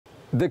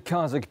The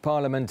Kazakh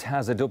Parliament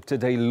has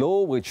adopted a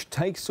law which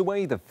takes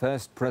away the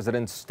first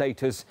president's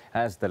status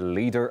as the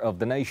leader of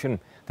the nation.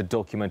 The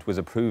document was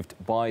approved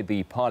by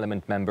the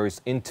parliament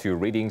members in 2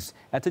 readings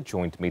at a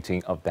joint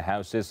meeting of the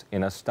houses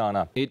in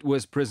Astana. It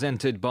was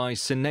presented by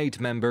Senate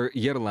member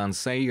Erlan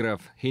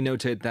Sairov. He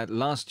noted that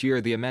last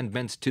year the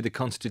amendments to the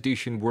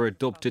constitution were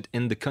adopted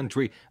in the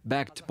country,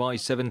 backed by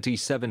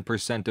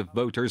 77% of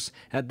voters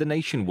at the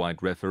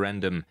nationwide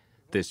referendum.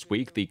 This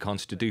week, the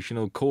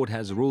Constitutional Court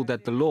has ruled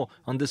that the law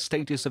on the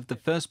status of the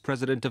first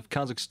president of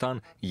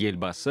Kazakhstan,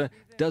 Elbasy,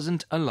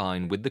 doesn't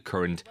align with the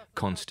current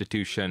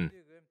constitution.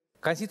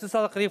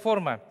 Constitutional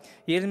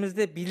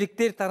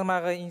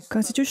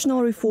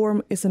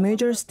reform is a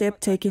major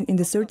step taken in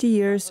the 30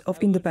 years of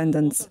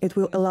independence. It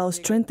will allow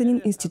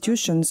strengthening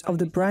institutions of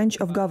the branch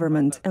of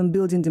government and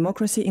building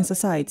democracy in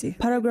society.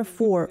 Paragraph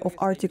 4 of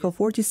Article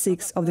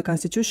 46 of the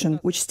Constitution,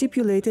 which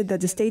stipulated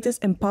that the status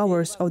and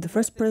powers of the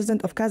first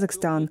president of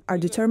Kazakhstan are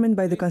determined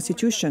by the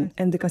Constitution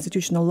and the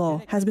constitutional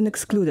law, has been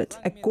excluded,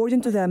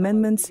 according to the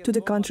amendments to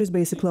the country's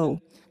basic law.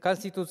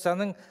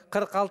 Конституцияның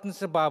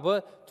 46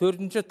 бабы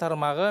 4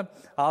 тармағы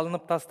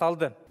алынып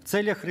тасталды.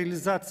 The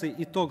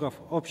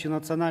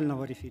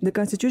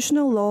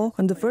constitutional law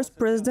on the first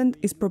president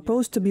is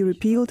proposed to be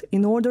repealed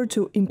in order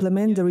to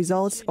implement the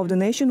results of the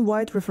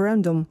nationwide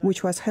referendum,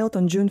 which was held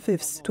on June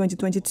 5,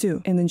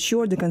 2022, and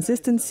ensure the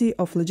consistency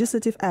of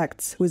legislative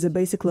acts with the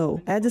basic law.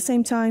 At the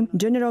same time,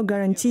 general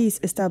guarantees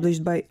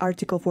established by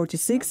Article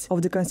 46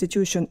 of the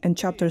Constitution and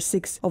Chapter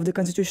 6 of the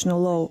constitutional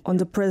law on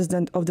the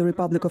President of the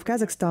Republic of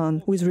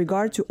Kazakhstan with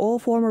regard to all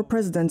former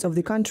presidents of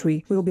the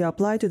country will be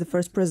applied to the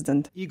first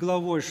president.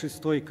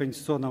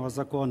 Конституционного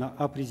закона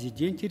о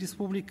президенте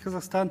Республики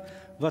Казахстан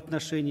в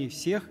отношении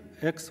всех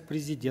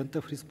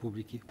экс-президентов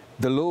республики.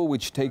 The law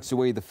which takes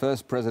away the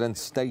first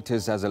president's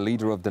status as a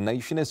leader of the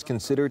nation is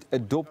considered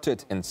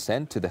adopted and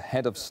sent to the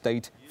head of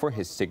state for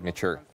his signature.